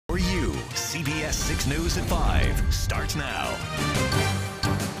CBS 6 News at 5 starts now.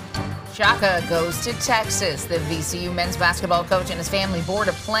 Shaka goes to Texas. The VCU men's basketball coach and his family board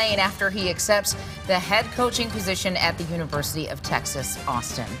a plane after he accepts the head coaching position at the University of Texas,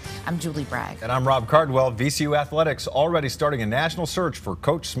 Austin. I'm Julie Bragg. And I'm Rob Cardwell. VCU Athletics already starting a national search for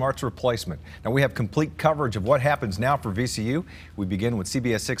Coach Smart's replacement. Now we have complete coverage of what happens now for VCU. We begin with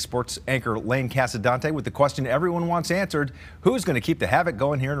CBS 6 Sports anchor Lane Casadonte with the question everyone wants answered: who's going to keep the havoc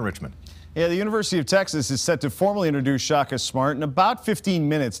going here in Richmond? Yeah, the University of Texas is set to formally introduce Shaka Smart in about 15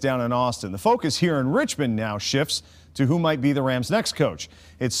 minutes down in Austin. The focus here in Richmond now shifts to who might be the Rams' next coach.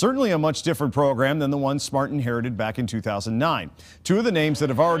 It's certainly a much different program than the one Smart inherited back in 2009. Two of the names that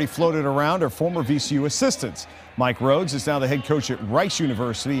have already floated around are former VCU assistants. Mike Rhodes is now the head coach at Rice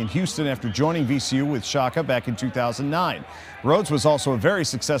University in Houston after joining VCU with Shaka back in 2009. Rhodes was also a very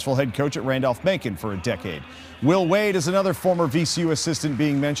successful head coach at Randolph-Macon for a decade. Will Wade is another former VCU assistant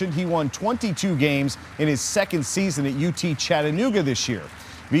being mentioned. He won 22 games in his second season at UT Chattanooga this year.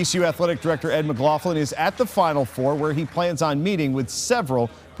 VCU Athletic Director Ed McLaughlin is at the Final Four, where he plans on meeting with several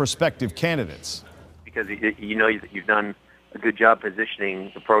prospective candidates. Because you know that you've done a good job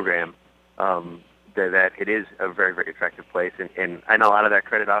positioning the program, that it is a very, very attractive place. And I know a lot of that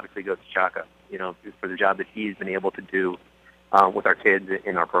credit obviously goes to Shaka, for the job that he's been able to do with our kids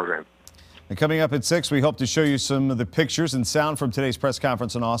in our program. And coming up at 6, we hope to show you some of the pictures and sound from today's press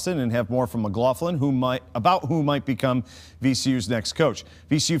conference in Austin and have more from McLaughlin about who might become VCU's next coach.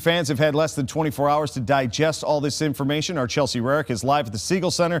 VCU fans have had less than 24 hours to digest all this information. Our Chelsea Rarrick is live at the Siegel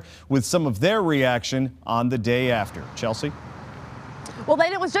Center with some of their reaction on the day after. Chelsea? Well,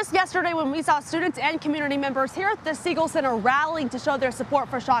 Lane, it was just yesterday when we saw students and community members here at the Siegel Center rallying to show their support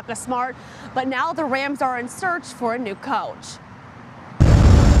for Shaka Smart. But now the Rams are in search for a new coach.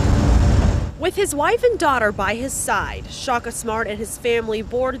 With his wife and daughter by his side, Shaka Smart and his family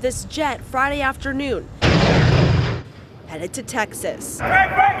board this jet Friday afternoon, headed to Texas.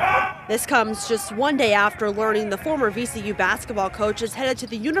 This comes just one day after learning the former VCU basketball coach is headed to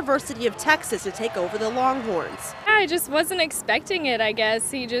the University of Texas to take over the Longhorns. I just wasn't expecting it, I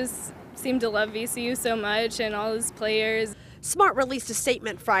guess. He just seemed to love VCU so much and all his players. Smart released a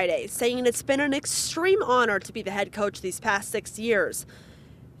statement Friday saying it's been an extreme honor to be the head coach these past 6 years,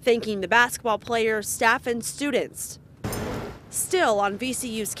 thanking the basketball players, staff, and students. Still on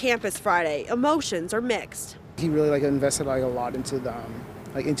VCU's campus Friday, emotions are mixed. He really invested a lot into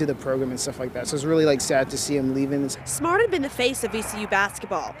the program and stuff like that. So it's really sad to see him leaving. Smart had been the face of VCU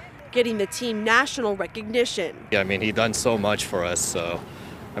basketball, getting the team national recognition. Yeah, I mean, he done so much for us. So,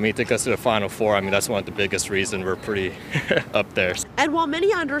 I mean, he took us to the Final Four. I mean, that's one of the biggest reasons we're pretty up there. And while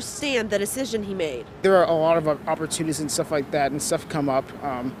many understand the decision he made, there are a lot of opportunities and stuff like that, and stuff come up,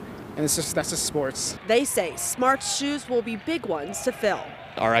 and that's just sports. They say Smart's shoes will be big ones to fill.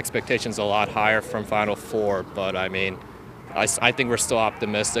 Our expectations are a lot higher from Final Four, but I mean, I think we're still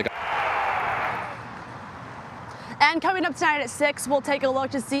optimistic. And coming up tonight at 6, we'll take a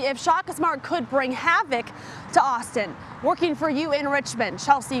look to see if Shaka Smart could bring havoc to Austin. Working for you in Richmond,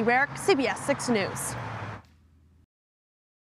 Chelsea Rarrick, CBS 6 News.